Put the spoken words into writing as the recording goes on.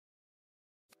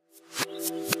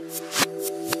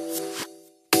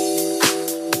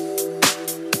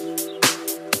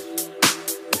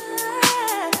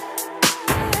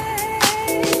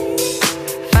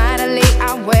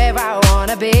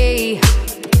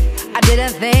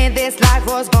think this life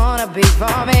was gonna be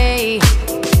for me.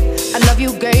 A love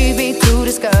you gave me to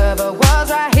discover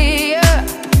was right here,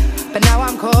 but now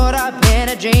I'm caught up in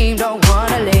a dream, don't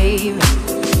wanna leave.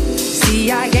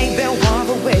 See, I ain't been one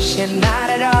for wishing,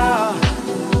 not at all.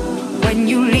 When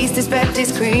you least expect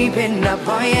it's creeping up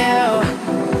on you.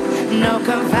 No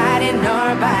confiding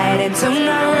nor biting to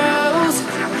no rules.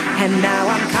 And now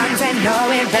I'm content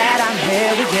knowing that I'm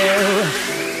here with you.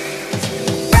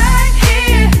 Right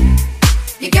here,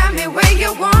 you got me where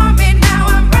you want me. Now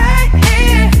I'm right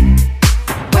here,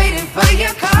 waiting for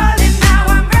your call. And now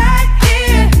I'm right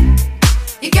here,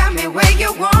 you got me where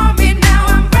you want me. Now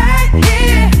I'm right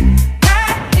here,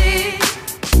 right here.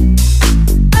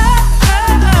 Oh,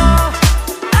 oh, oh.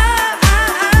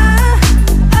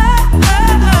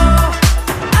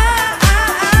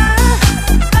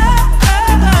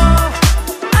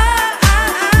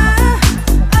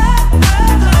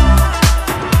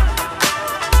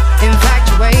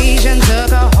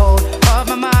 Took a hold of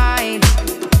my mind.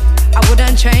 I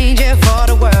wouldn't change it for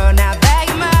the world. Now that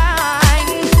you're mine,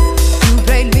 you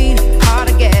played me hard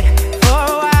to get for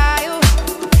a while.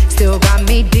 Still got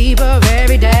me deeper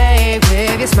every day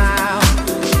with your smile.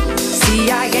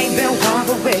 See, I ain't been one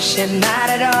for wishing, not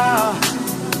at all.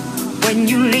 When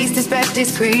you least expect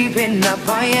it's creeping up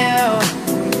on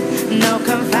you. No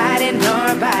confiding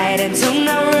nor biting to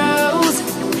no rules.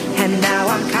 And now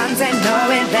I'm content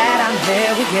knowing that I'm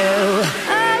here with you.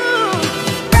 Oh,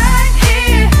 right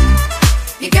here,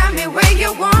 you got me where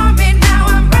you want me. Now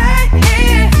I'm right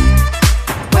here,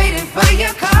 waiting for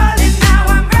your call. And now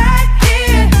I'm right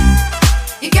here,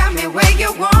 you got me where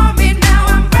you want me. Now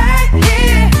I'm right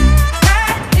here,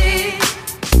 right here.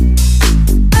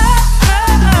 Oh,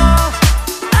 oh, oh.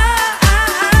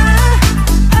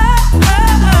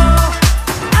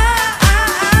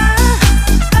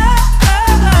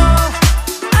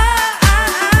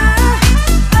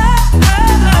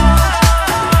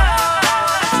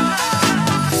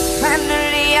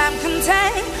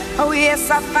 Oh yes,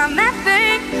 I found that